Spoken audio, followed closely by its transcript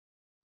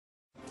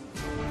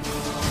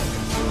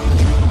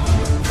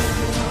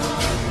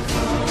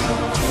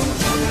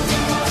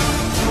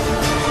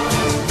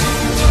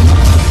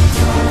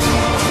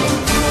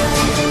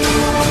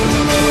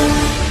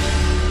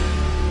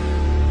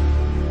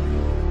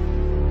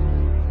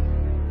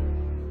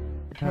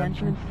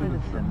Attention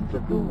citizens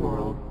of the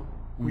world,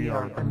 we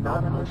are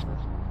Anonymous.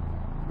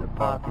 The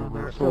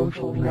popular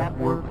social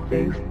network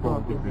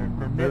Facebook is in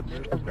the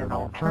midst of an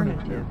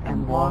alternative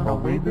and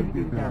long-awaited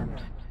event.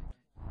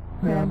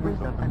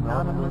 Members of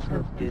Anonymous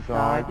have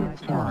decided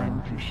it's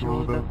time to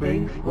show the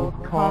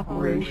Facebook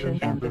Corporation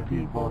and the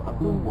people of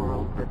the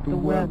world that the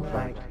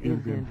website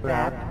is in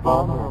fact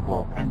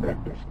vulnerable and that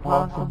it's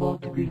possible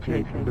to be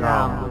taken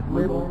down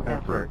with little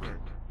effort.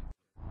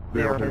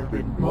 There have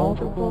been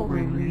multiple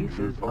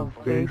releases of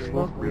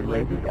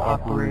Facebook-related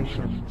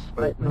operations,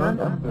 but none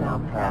of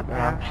them have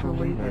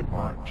actually had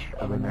much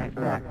of an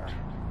effect,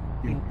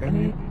 if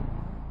any.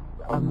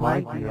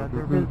 Unlike the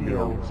other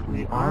videos,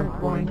 we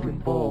aren't going to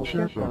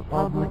bullshit the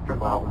public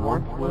about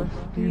worthless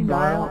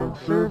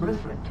denial-of-service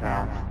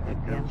attacks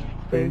against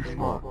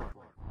Facebook.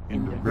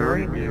 In the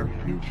very near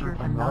future,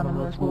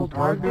 Anonymous will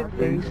target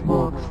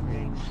Facebook's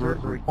main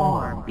server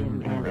farm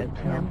in an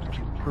attempt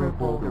to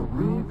cripple the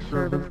root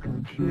service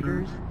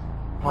computers,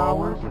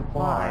 power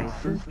supply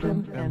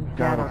systems, and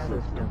data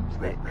systems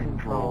that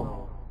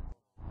control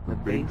the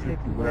basic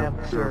web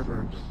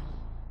servers.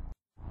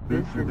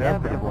 This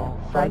inevitable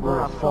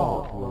cyber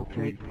assault will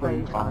take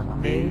place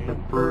on May the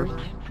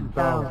 1st,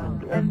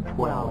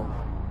 2012.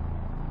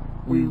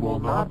 We will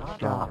not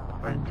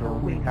stop until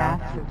we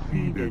have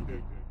succeeded.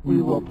 We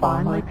will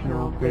finally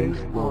kill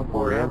Facebook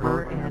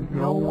forever, and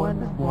no one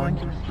is going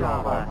to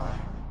stop us.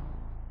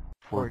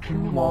 For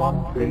too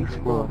long,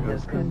 Facebook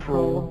has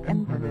controlled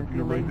and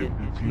manipulated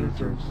its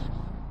users.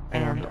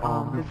 And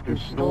on this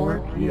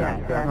historic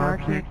yet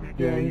anarchic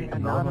day,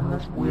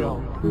 Anonymous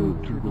will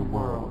prove to the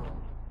world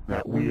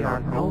that we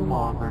are no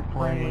longer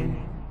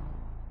playing.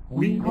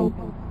 We hope,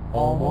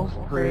 almost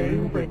pray,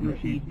 that you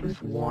heed this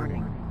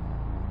warning.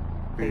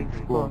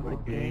 Facebook,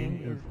 the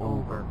game is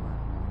over.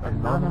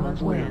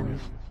 Anonymous wins.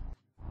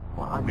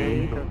 On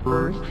May the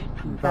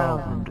 1st,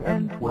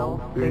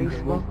 2012,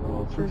 Facebook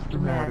will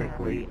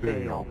systematically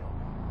fail.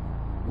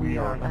 We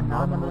are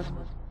Anonymous.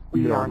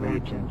 We are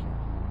Legion.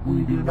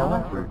 We do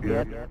not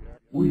forget.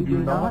 We do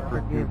not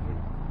forgive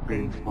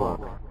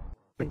Facebook.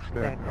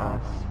 Expect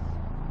us.